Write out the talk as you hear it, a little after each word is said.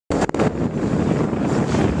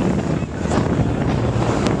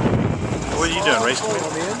what are you doing, race committee?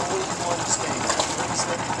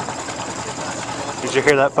 Did you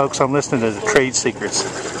hear that, folks? I'm listening to the trade secrets.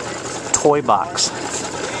 Toy box.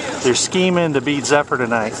 They're scheming to beat Zephyr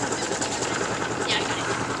tonight.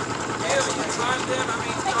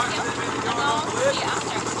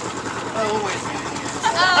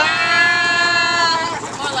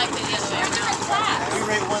 More likely the other way around. We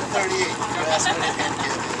rate 138. You asked what it hand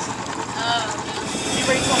is. You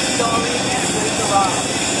rate something darling and rate the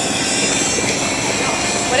rock.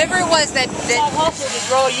 Whatever it was that hustle to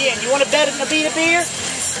draw you in. You want to bet a beat a beer?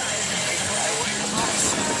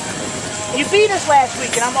 You beat us last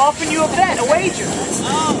week, and I'm offering you a bet, a wager.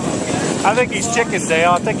 I think he's chicken,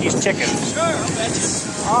 Dale. I think he's chicken. Sure, I'll bet you.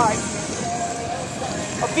 All right.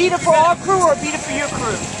 A beater for our crew or a beater for your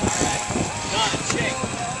crew?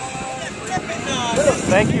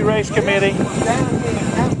 Thank you, race committee.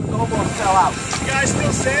 Almost fell out. You guys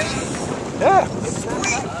still sailing? Yeah.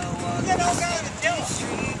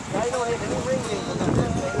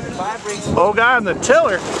 Old guy in the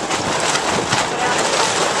tiller.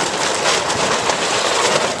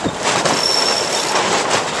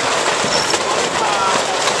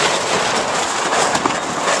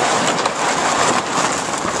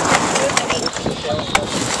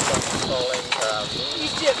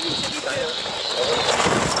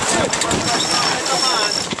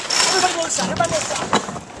 Everybody goes down.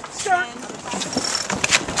 Start.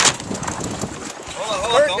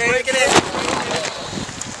 Hold on, don't break it in.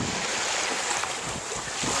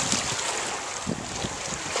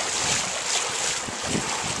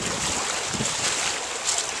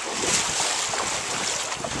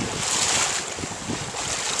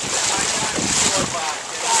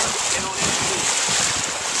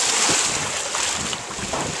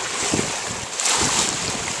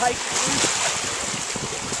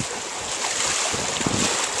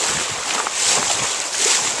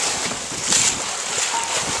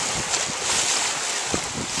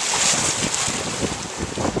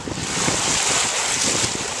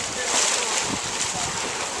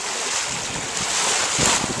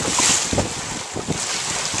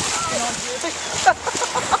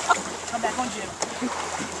 Come back on Jim.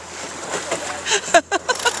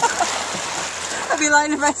 I'd be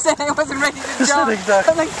lying if I said I wasn't ready to jump.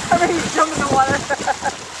 Exactly. I'm like, I'm ready to jump in the water.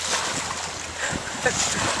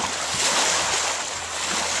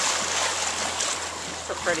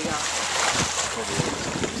 So pretty, huh?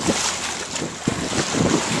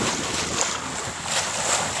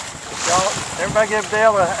 Y'all, everybody give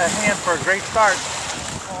Dale a hand for a great start.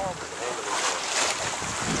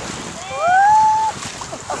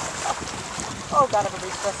 Oh God,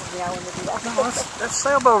 everybody stresses me out when they do that. No, that's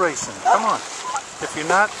sailboat racing. Come on. If you're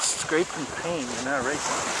not scraping paint, you're not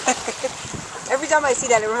racing. Every time I see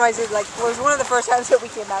that, it reminds me, like, it was one of the first times that we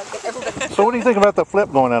came out. Everybody. So what do you think about the flip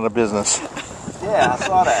going out of business? Yeah, I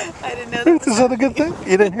saw that. I didn't know that. Is that a good thing?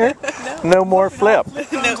 You didn't hear? No more flip. No.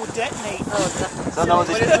 Will detonate. Oh, So no,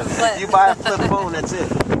 you buy a flip phone, that's it.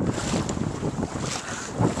 Put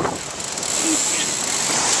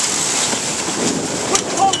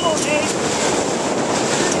the pole on, Dave.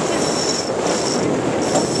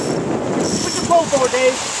 Put the pole forward,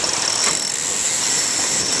 Dave.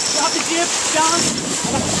 Drop the jib, John. I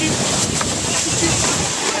got the shoot.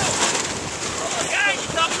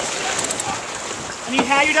 I need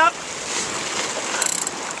halyard up.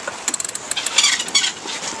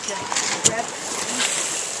 Okay, grab it.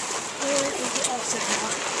 Where is it all set now?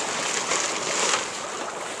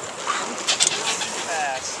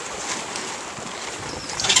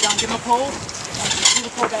 Hey, John, give him a pole. Pull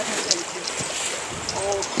the pole back in the thing.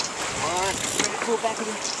 Hold. Ready to pull back in.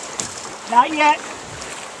 Not yet.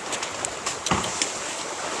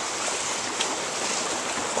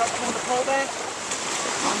 Start pulling the pole back.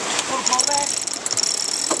 Pull the pole back.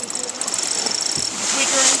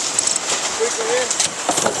 Squeaker in. Squeaker in.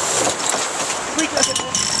 Squeaker in.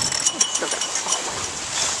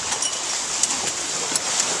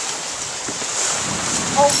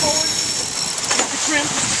 Hold forward. Got the trim.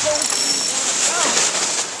 Hold.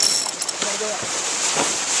 Right there.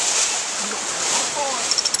 Hold forward.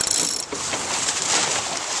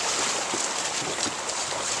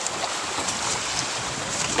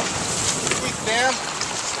 Squeak, man.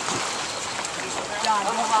 John,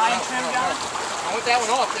 go high and trim, John. I want that one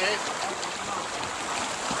off, Dave.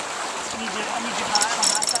 I need you high on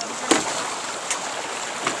that side of the trim.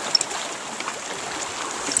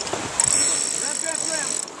 Trim.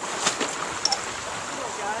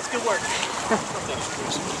 Guys, good work.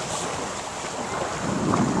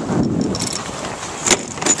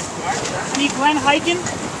 I need Glenn hiking. I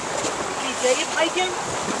need Dave hiking.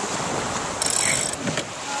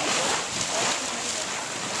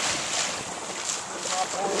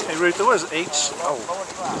 Ruth, it was H. Oh,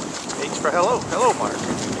 H for hello. Hello, Mark.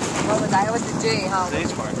 What was I? It was the J, huh?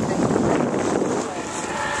 H, Mark.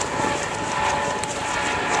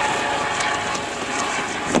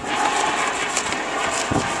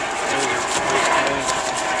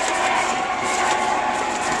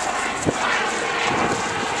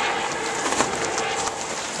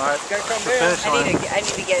 All right, gotta come down. I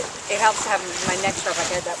need to get. It helps to have my neck sharp. I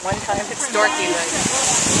had that one time. It's dorky,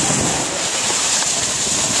 but.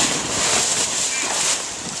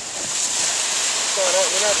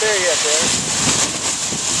 We're not there yet, Dad.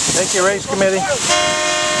 Thank you, race committee.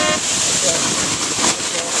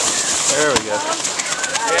 There we go.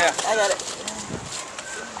 Yeah. I got it.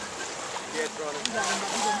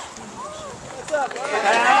 What's up,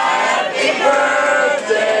 Happy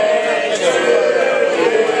birthday!